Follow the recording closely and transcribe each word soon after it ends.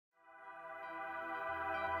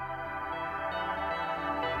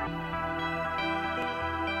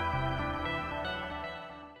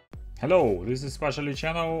Hello, this is Pasha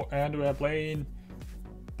channel and we are playing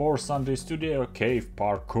Por Sunday Studio Cave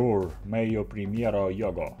Parkour Meio Primeiro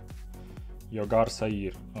Jogo. Jogar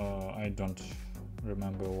sair. I don't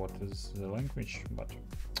remember what is the language, but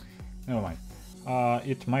never mind.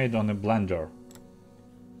 It made on a blender.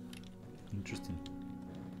 Interesting.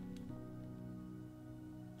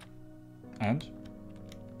 And?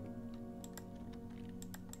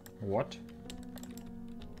 What?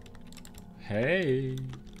 Hey!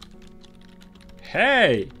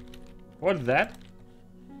 Hey! What's that?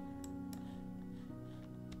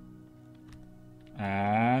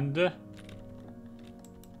 And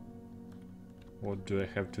what do I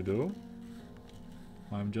have to do?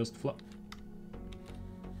 I'm just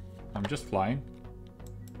flying.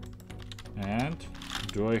 And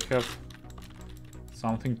do I have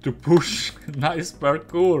something to push? Nice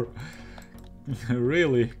parkour.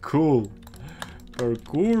 Really cool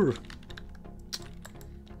parkour.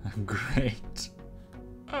 Great.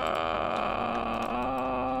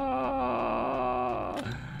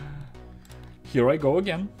 Here I go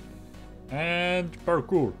again. And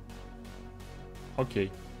parkour. Okay.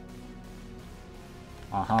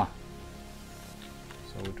 So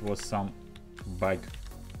it was some bug.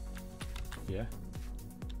 Yeah.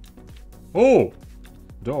 Oh!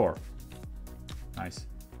 Door. Nice.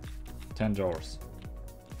 10 doors.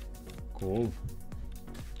 Cool.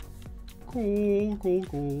 Cool.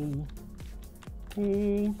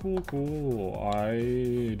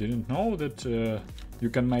 I didn't know that you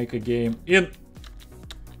can make a game in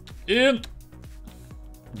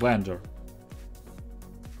Blender.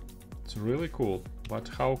 It's really cool, but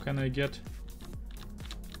how can I get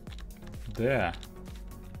there?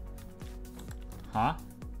 Huh?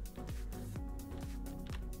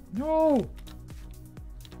 No!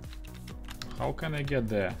 How can I get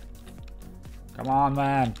there? Come on,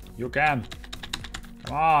 man, you can.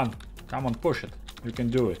 Come on, push it. You can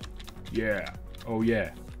do it. Yeah. Oh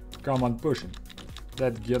yeah. Come on, push it.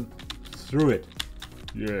 Let's get through it.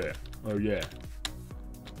 Yeah. Oh yeah.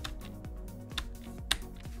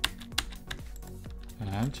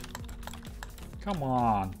 And come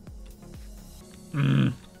on.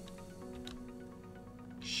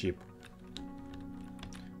 Sheep.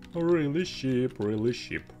 Really sheep. Really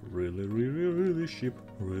sheep. Really sheep.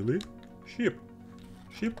 Really sheep.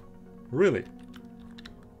 Sheep. Really.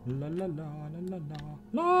 La la la la la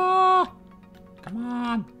la.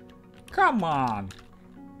 Come on.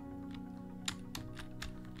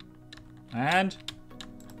 And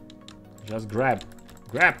just grab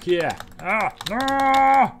here. No.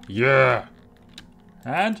 Yeah.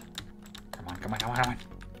 And come on.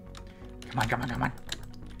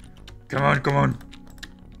 Come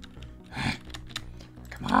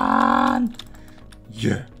on.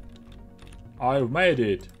 Yeah. I've made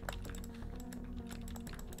it.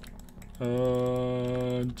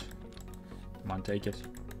 And come on, take it.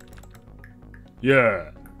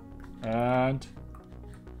 Yeah. And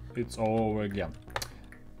it's all over again.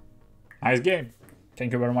 Nice game.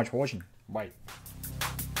 Thank you very much for watching. Bye.